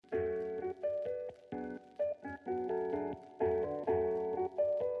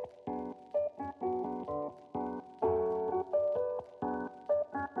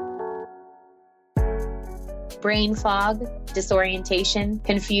brain fog, disorientation,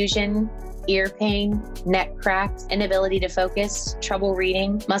 confusion, ear pain, neck cracks, inability to focus, trouble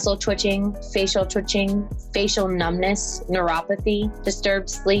reading, muscle twitching, facial numbness, neuropathy, disturbed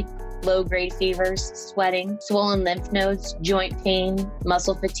sleep, low-grade fevers, sweating, swollen lymph nodes, joint pain,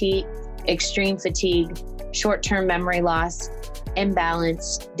 muscle fatigue, extreme fatigue, short-term memory loss,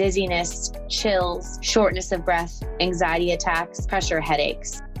 imbalance, dizziness, chills, shortness of breath, anxiety attacks, pressure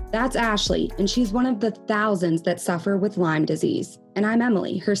headaches. That's Ashley, and she's one of the thousands that suffer with Lyme disease. And I'm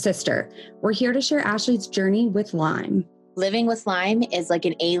Emily, her sister. We're here to share Ashley's journey with Lyme. Living with Lyme is like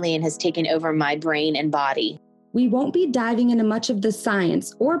an alien has taken over my brain and body. We won't be diving into much of the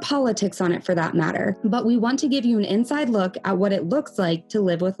science or politics on it for that matter, but we want to give you an inside look at what it looks like to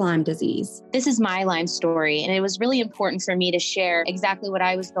live with Lyme disease. This is my Lyme story, and it was really important for me to share exactly what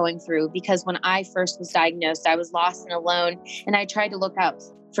I was going through because when I first was diagnosed, I was lost and alone, and I tried to look up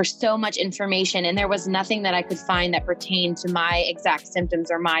for so much information, and there was nothing that I could find that pertained to my exact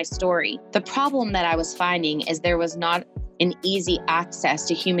symptoms or my story. The problem that I was finding is there was not an easy access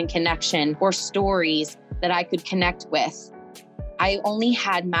to human connection or stories that I could connect with. I only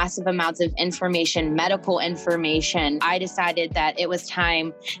had massive amounts of information, medical information. I decided that it was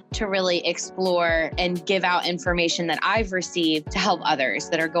time to really explore and give out information that I've received to help others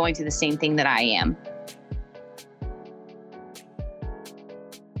that are going through the same thing that I am.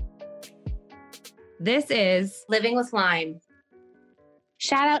 This is Living with Lyme.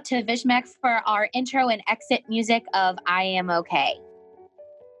 Shout out to Vishmek for our intro and exit music of I Am Okay.